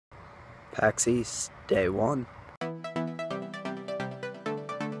PAX East, Day 1.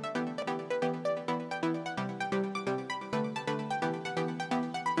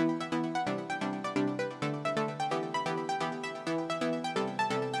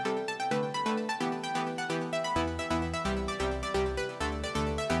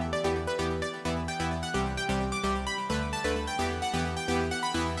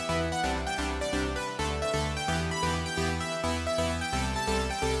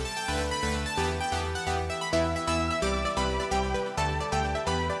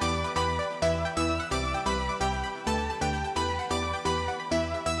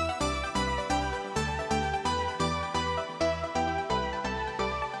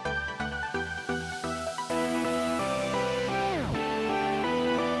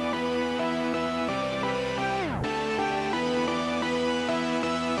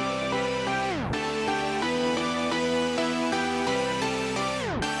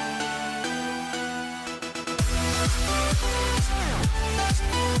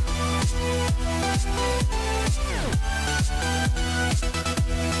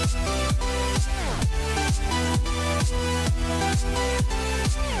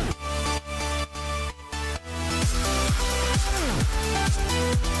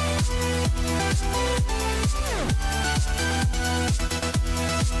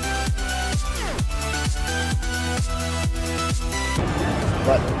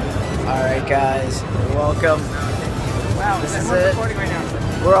 But, alright guys, welcome. Wow, this is we're it. recording right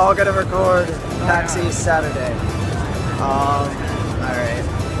now. We're all gonna record PAX East Saturday. Alright.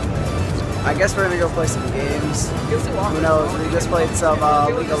 I guess we're gonna go play some games. Who knows, we just played some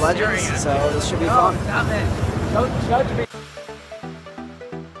League of Legends, so this should be fun. Stop it. Don't judge me.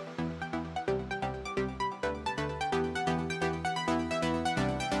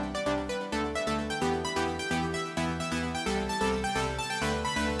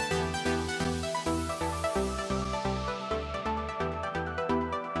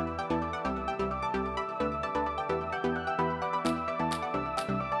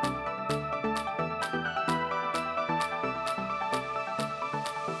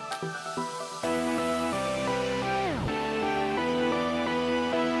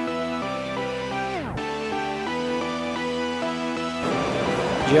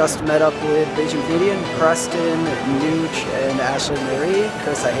 Just met up with Vision Median, Preston, Nooch, and Ashley Marie.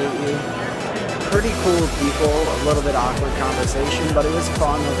 Chris, I hate you. Pretty cool people, a little bit awkward conversation, but it was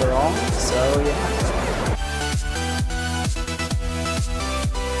fun overall, so yeah.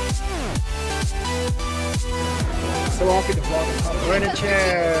 So awkward to vlog. We're in a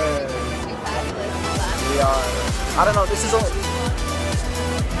chair. We are. I don't know, this is only...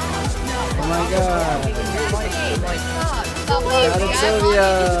 Oh my god. Shout out Sylvia.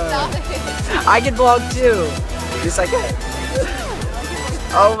 I can vlog too. Yes, I can.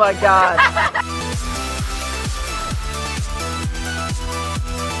 Oh my god.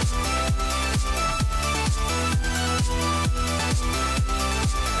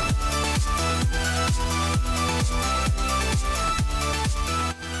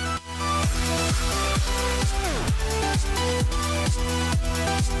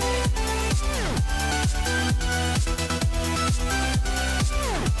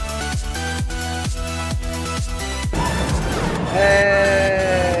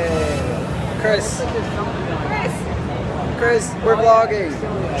 Hey, Chris, we're vlogging.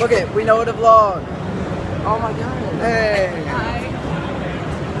 Look it, we know how to vlog. Oh my god. Hey.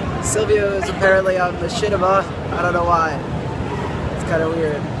 Hi. Sylvia is apparently on the shit of us. I don't know why. It's kind of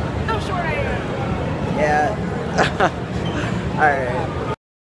weird. How short I am. Yeah. Alright.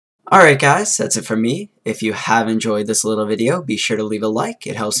 Alright guys, that's it from me. If you have enjoyed this little video, be sure to leave a like.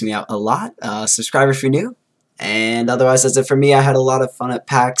 It helps me out a lot. Subscribe if you're new. And otherwise, that's it for me. I had a lot of fun at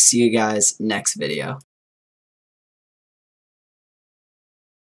PAX. See you guys next video.